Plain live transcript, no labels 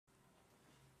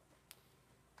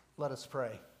Let us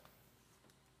pray.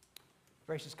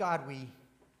 Gracious God, we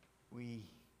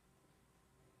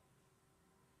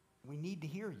need to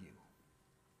hear you.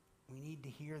 We need to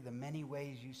hear the many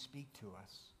ways you speak to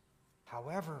us,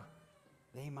 however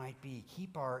they might be.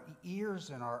 Keep our ears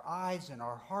and our eyes and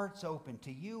our hearts open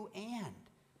to you and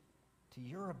to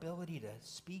your ability to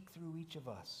speak through each of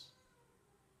us.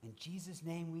 In Jesus'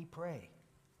 name we pray.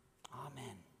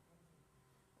 Amen.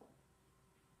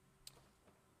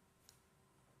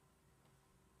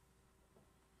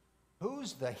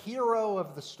 Who's the hero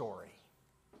of the story?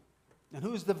 And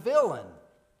who's the villain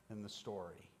in the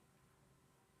story?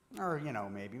 Or,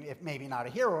 maybe not a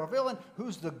hero or villain,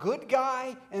 who's the good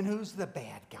guy and who's the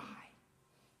bad guy?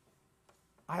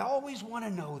 I always want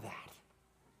to know that.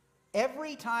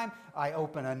 Every time I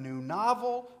open a new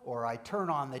novel, or I turn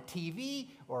on the TV,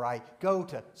 or I go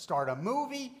to start a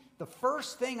movie, the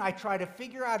first thing I try to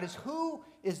figure out is who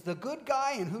is the good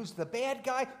guy and who's the bad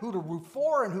guy, who to root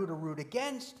for and who to root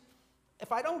against.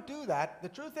 If I don't do that, the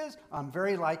truth is I'm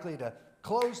very likely to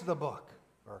close the book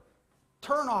or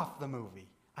turn off the movie.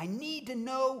 I need to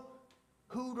know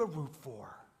who to root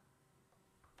for.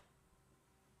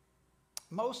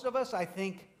 Most of us, I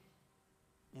think,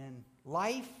 in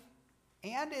life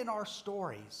and in our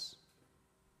stories,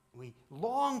 we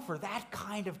long for that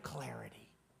kind of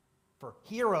clarity, for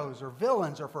heroes or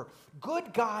villains or for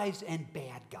good guys and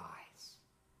bad guys.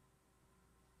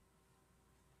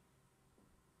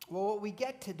 Well, what we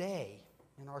get today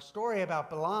in our story about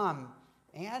Balaam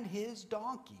and his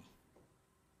donkey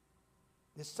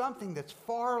is something that's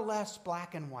far less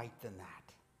black and white than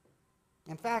that.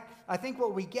 In fact, I think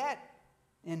what we get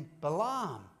in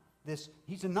Balaam,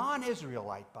 he's a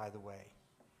non-Israelite, by the way.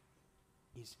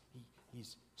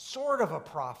 He's sort of a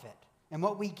prophet. And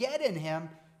what we get in him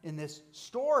in this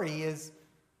story is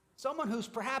someone who's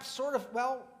perhaps sort of,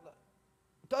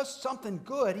 does something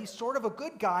good. He's sort of a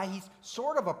good guy. He's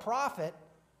sort of a prophet.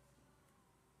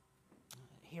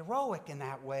 Heroic in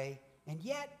that way. And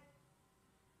yet,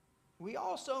 we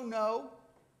also know,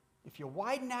 if you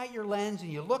widen out your lens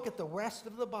and you look at the rest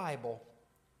of the Bible,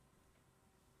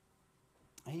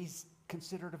 he's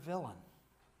considered a villain.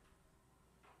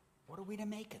 What are we to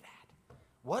make of that?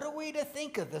 What are we to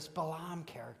think of this Balaam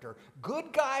character?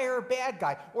 Good guy or bad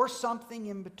guy, or something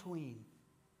in between?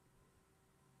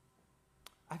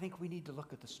 I think we need to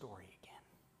look at the story again.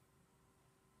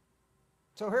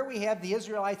 So here we have the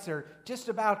Israelites. They're just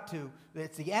about to,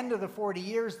 it's the end of the 40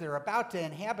 years. They're about to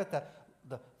inhabit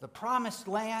the promised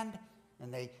land.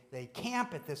 And they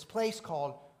camp at this place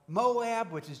called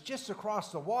Moab, which is just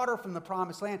across the water from the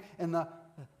promised land. And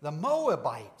the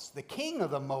Moabites, the king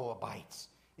of the Moabites,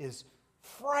 is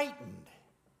frightened.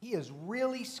 He is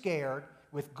really scared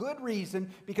with good reason,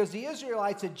 because the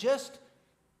Israelites had just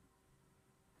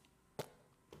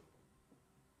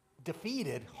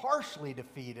harshly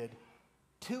defeated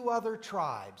two other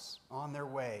tribes on their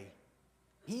way.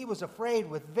 He was afraid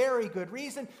with very good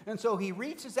reason, and so he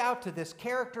reaches out to this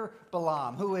character,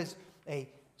 Balaam, who is a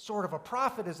sort of a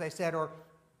prophet, as I said, or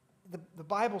the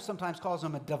Bible sometimes calls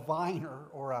him a diviner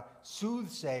or a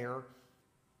soothsayer.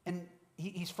 And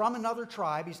he's from another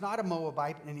tribe. He's not a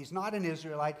Moabite, and he's not an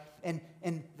Israelite. And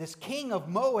this king of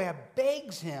Moab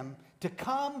begs him to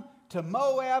come to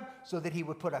Moab so that he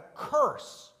would put a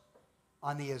curse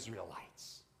on the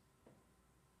Israelites.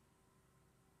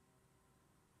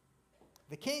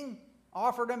 The king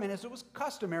offered him, and as it was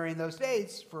customary in those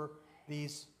days for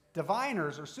these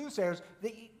diviners or soothsayers,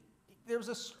 there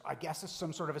was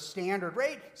some sort of a standard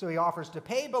rate, so he offers to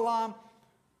pay Balaam,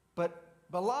 but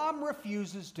Balaam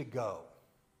refuses to go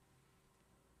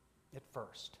at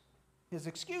first. His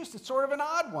excuse is sort of an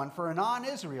odd one for a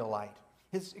non-Israelite.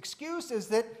 His excuse is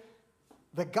that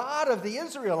the God of the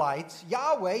Israelites,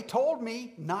 Yahweh, told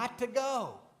me not to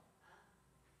go.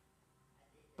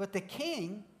 But the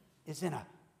king is in a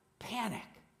panic.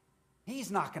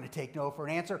 He's not going to take no for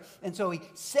an answer. And so he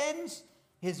sends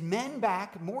his men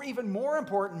back, even more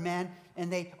important men,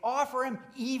 and they offer him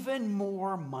even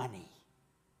more money.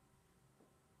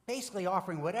 Basically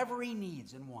offering whatever he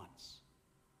needs and wants.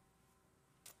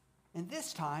 And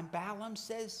this time, Balaam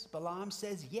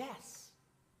says yes.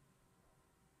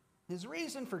 His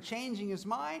reason for changing his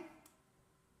mind?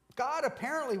 God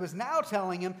apparently was now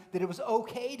telling him that it was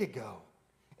okay to go,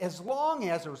 as long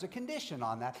as there was a condition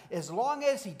on that, as long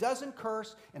as he doesn't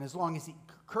curse, and as long as he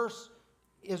curse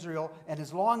Israel, and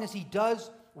as long as he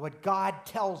does what God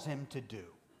tells him to do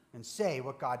and say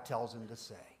what God tells him to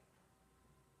say.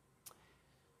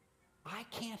 I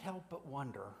can't help but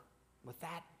wonder, with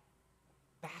that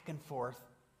back and forth,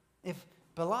 if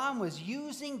Balaam was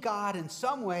using God in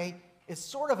some way is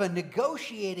sort of a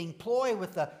negotiating ploy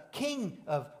with the king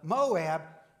of Moab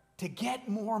to get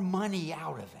more money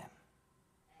out of him.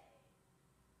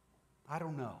 I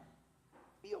don't know.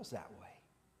 Feels that way.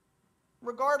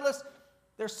 Regardless,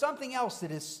 there's something else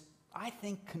that is, I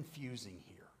think, confusing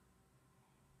here.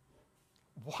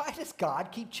 Why does God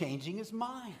keep changing his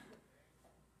mind?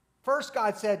 First,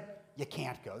 God said, you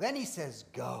can't go. Then he says,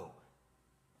 go.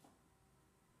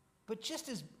 But just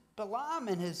as Balaam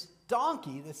and his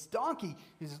donkey, this donkey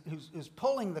who's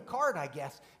pulling the cart, I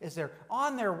guess, as they're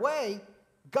on their way,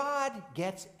 God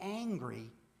gets angry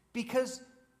because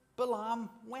Balaam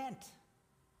went.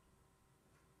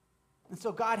 And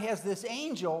so God has this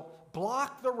angel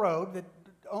block the road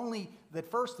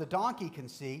that first the donkey can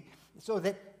see, so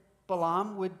that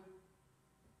Balaam would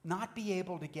not be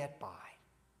able to get by.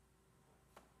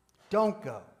 Don't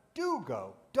go. Do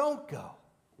go. Don't go.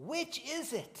 Which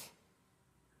is it?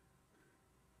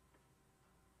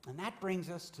 And that brings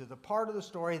us to the part of the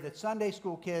story that Sunday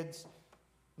school kids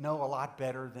know a lot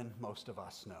better than most of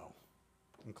us know,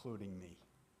 including me.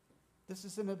 This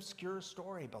is an obscure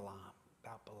story,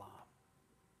 about Balaam.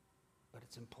 But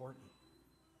it's important.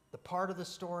 The part of the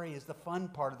story is the fun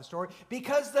part of the story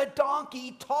because the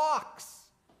donkey talks.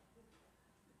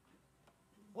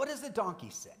 What does the donkey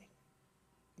say?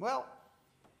 Well,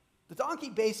 the donkey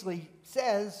basically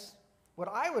says what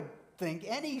I would think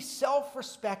any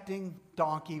self-respecting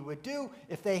donkey would do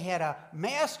if they had a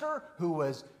master who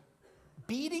was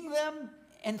beating them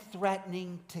and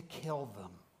threatening to kill them.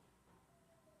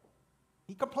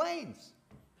 He complains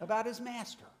about his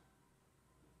master.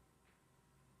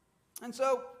 And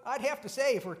so I'd have to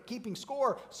say, if we're keeping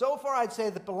score, so far I'd say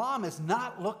that Balaam is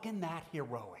not looking that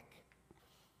heroic.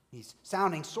 He's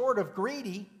sounding sort of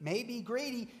greedy, maybe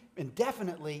greedy, and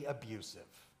definitely abusive.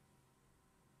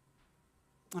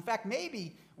 In fact,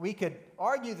 maybe we could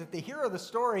argue that the hero of the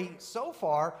story so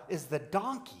far is the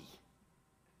donkey.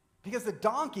 Because the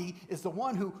donkey is the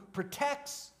one who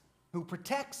protects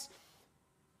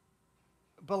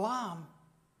Balaam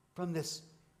from this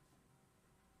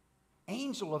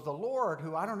angel of the Lord,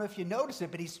 who, I don't know if you notice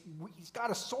it, but he's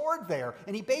got a sword there,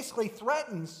 and he basically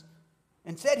threatens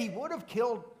and said he would have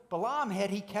killed Balaam had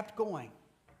he kept going.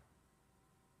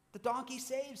 The donkey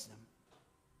saves him.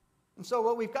 And so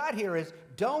what we've got here is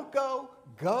don't go,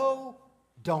 go,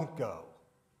 don't go.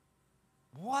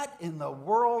 What in the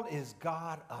world is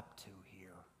God up to here?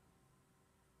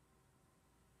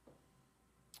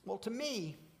 Well, to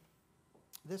me,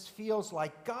 this feels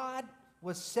like God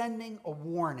was sending a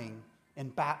warning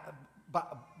in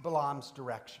Balaam's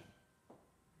direction.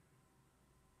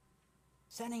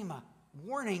 Sending him a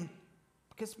warning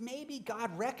because maybe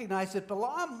God recognized that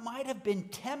Balaam might have been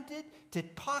tempted to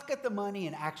pocket the money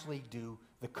and actually do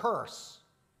the curse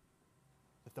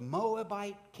that the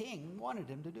Moabite king wanted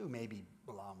him to do. Maybe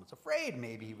Balaam was afraid,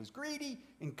 maybe he was greedy,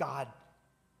 and God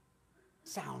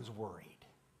sounds worried.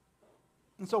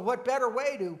 And so what better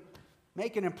way to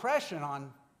make an impression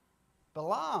on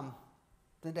Balaam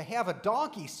than to have a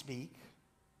donkey speak?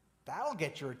 That'll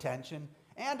get your attention.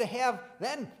 And to have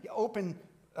then open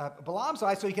Balaam's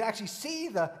eyes so he can actually see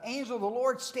the angel of the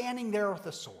Lord standing there with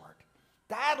a sword.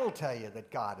 That'll tell you that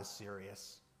God is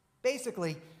serious.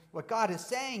 Basically, what God is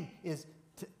saying is,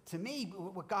 to me,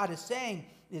 what God is saying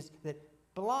is that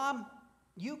Balaam,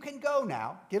 you can go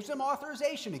now. Gives him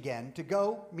authorization again to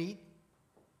go meet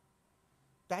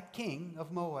that king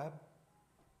of Moab.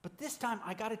 But this time,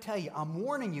 I got to tell you, I'm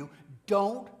warning you,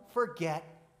 don't forget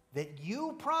that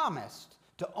you promised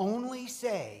to only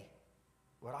say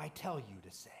what I tell you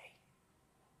to say.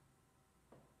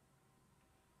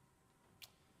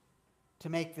 To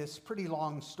make this pretty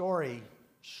long story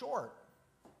short,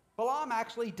 Balaam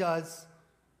actually does,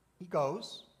 he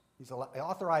goes, he's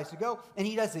authorized to go, and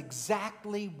he does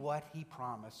exactly what he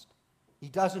promised. He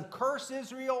doesn't curse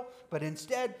Israel, but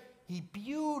instead, he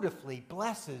beautifully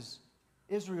blesses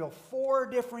Israel 4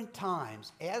 different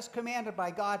times, as commanded by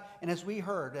God, and as we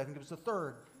heard, I think it was the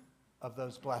third of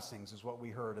those blessings is what we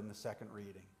heard in the second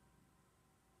reading.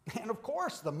 And of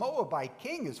course, the Moabite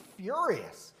king is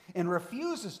furious and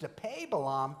refuses to pay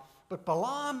Balaam, but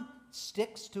Balaam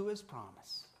sticks to his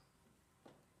promise.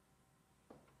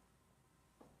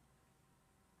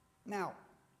 Now,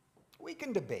 we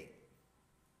can debate.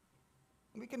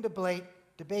 We can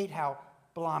debate how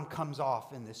Balaam comes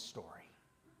off in this story.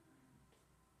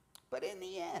 But in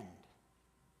the end,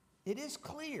 it is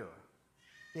clear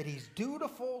that he's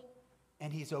dutiful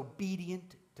and he's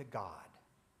obedient to God.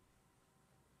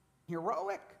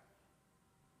 Heroic?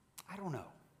 I don't know.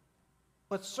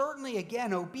 But certainly,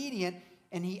 again, obedient,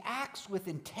 and he acts with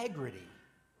integrity,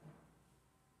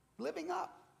 living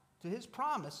up to his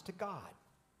promise to God.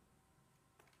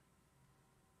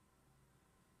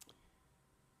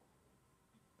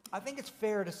 I think it's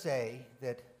fair to say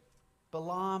that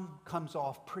Balaam comes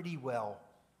off pretty well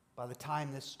by the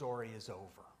time this story is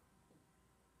over,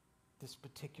 this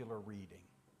particular reading.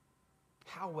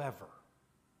 However,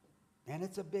 and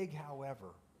it's a big however,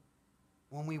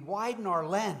 when we widen our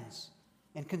lens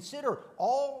and consider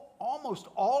almost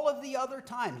all of the other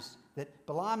times that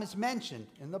Balaam is mentioned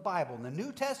in the Bible, in the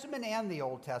New Testament and the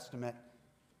Old Testament,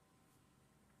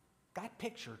 that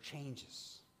picture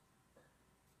changes.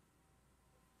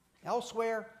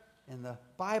 Elsewhere in the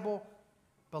Bible,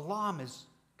 Balaam is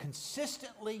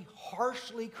consistently,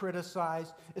 harshly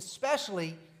criticized,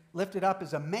 especially lifted up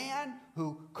as a man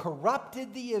who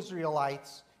corrupted the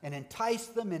Israelites and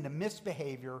enticed them into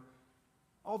misbehavior,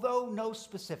 although no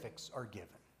specifics are given.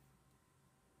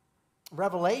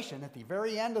 Revelation, at the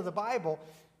very end of the Bible,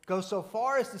 goes so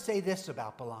far as to say this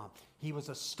about Balaam. He was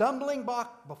a stumbling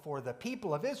block before the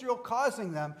people of Israel,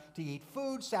 causing them to eat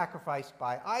food sacrificed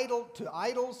to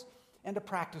idols and to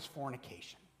practice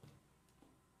fornication.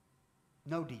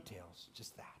 No details,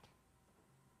 just that.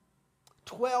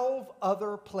 12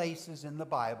 other places in the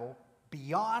Bible,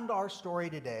 beyond our story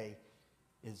today,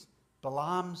 is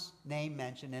Balaam's name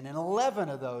mentioned, and in 11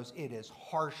 of those, it is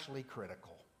harshly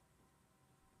critical.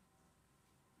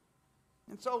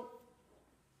 And so,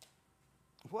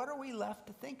 what are we left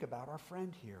to think about our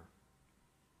friend here?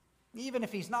 Even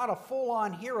if he's not a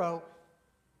full-on hero,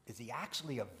 is he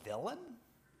actually a villain?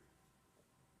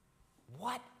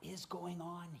 What is going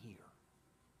on here?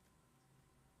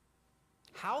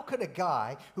 How could a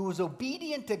guy who was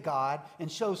obedient to God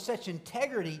and shows such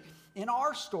integrity in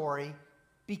our story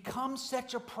become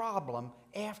such a problem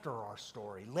after our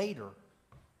story, later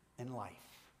in life?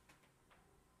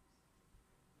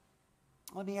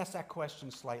 Let me ask that question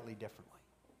slightly differently.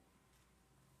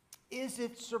 Is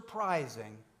it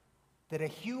surprising that a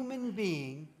human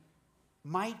being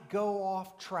might go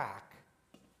off track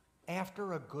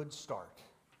after a good start?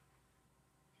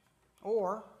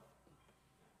 Or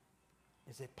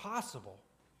is it possible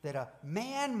that a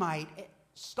man might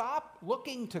stop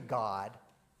looking to God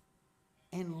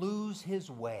and lose his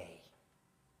way?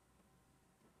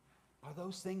 Are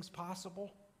those things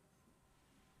possible?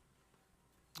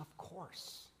 Of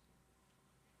course.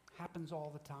 Happens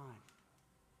all the time.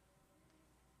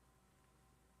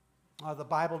 The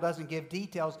Bible doesn't give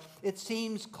details. It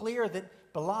seems clear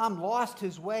that Balaam lost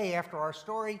his way after our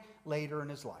story later in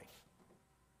his life.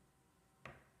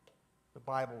 The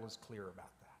Bible is clear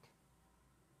about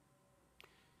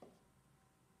that.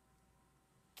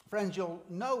 Friends, you'll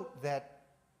note that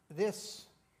this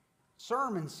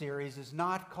sermon series is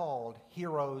not called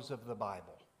Heroes of the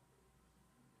Bible.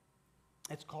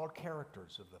 It's called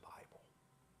Characters of the Bible.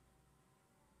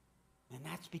 And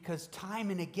that's because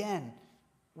time and again,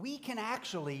 we can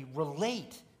actually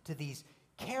relate to these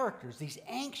characters, these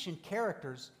ancient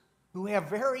characters who have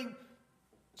very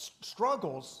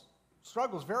struggles,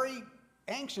 very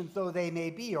ancient though they may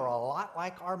be, are a lot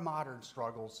like our modern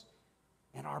struggles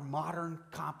and our modern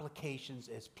complications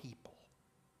as people.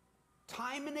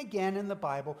 Time and again in the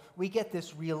Bible, we get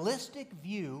this realistic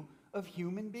view of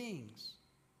human beings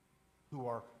who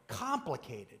are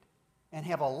complicated and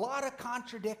have a lot of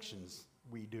contradictions,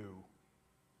 we do.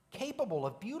 Capable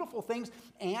of beautiful things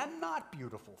and not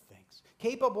beautiful things.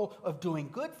 Capable of doing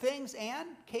good things and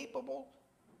capable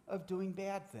of doing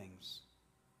bad things.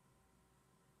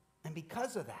 And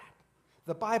because of that,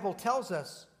 the Bible tells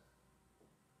us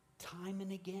time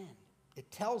and again,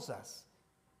 it tells us,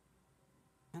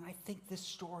 and I think this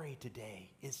story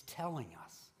today is telling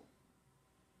us,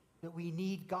 that we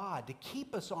need God to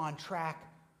keep us on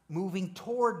track moving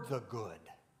toward the good.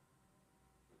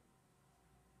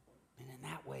 And in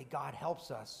that way, God helps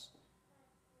us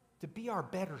to be our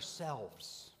better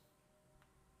selves.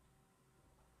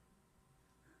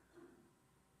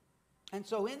 And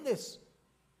so in this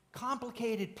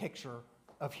complicated picture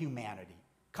of humanity,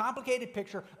 complicated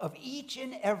picture of each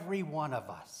and every one of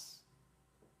us,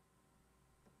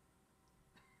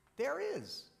 there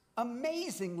is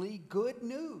amazingly good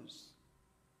news.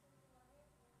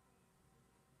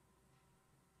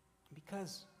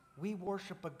 Because we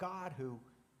worship a God who,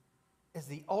 as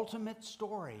the ultimate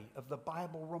story of the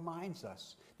Bible reminds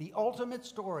us, the ultimate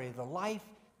story of the life,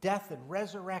 death, and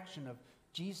resurrection of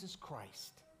Jesus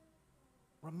Christ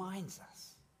reminds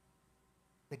us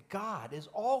that God is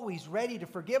always ready to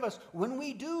forgive us when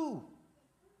we do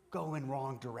go in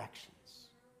wrong directions.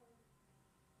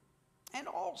 And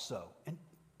also, and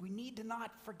we need to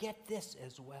not forget this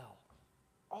as well,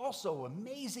 also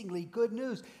amazingly good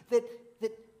news that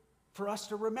for us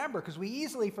to remember, because we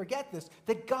easily forget this,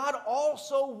 that God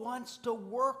also wants to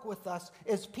work with us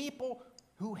as people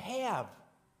who have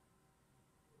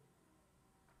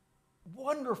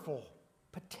wonderful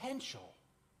potential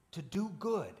to do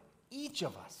good. Each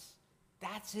of us.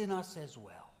 That's in us as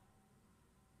well.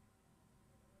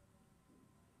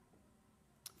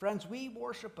 Friends, we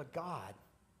worship a God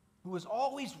who is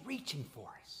always reaching for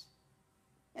us.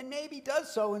 And maybe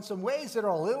does so in some ways that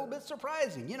are a little bit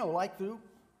surprising, like through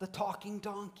the talking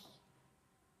donkey.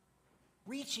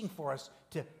 Reaching for us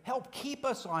to help keep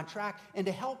us on track and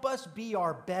to help us be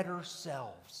our better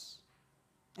selves.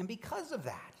 And because of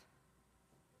that,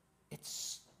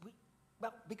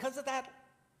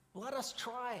 let us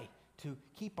try to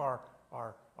keep our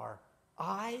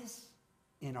eyes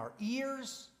and our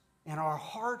ears and our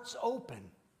hearts open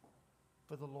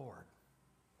for the Lord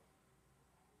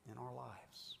in our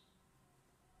lives.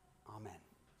 Amen.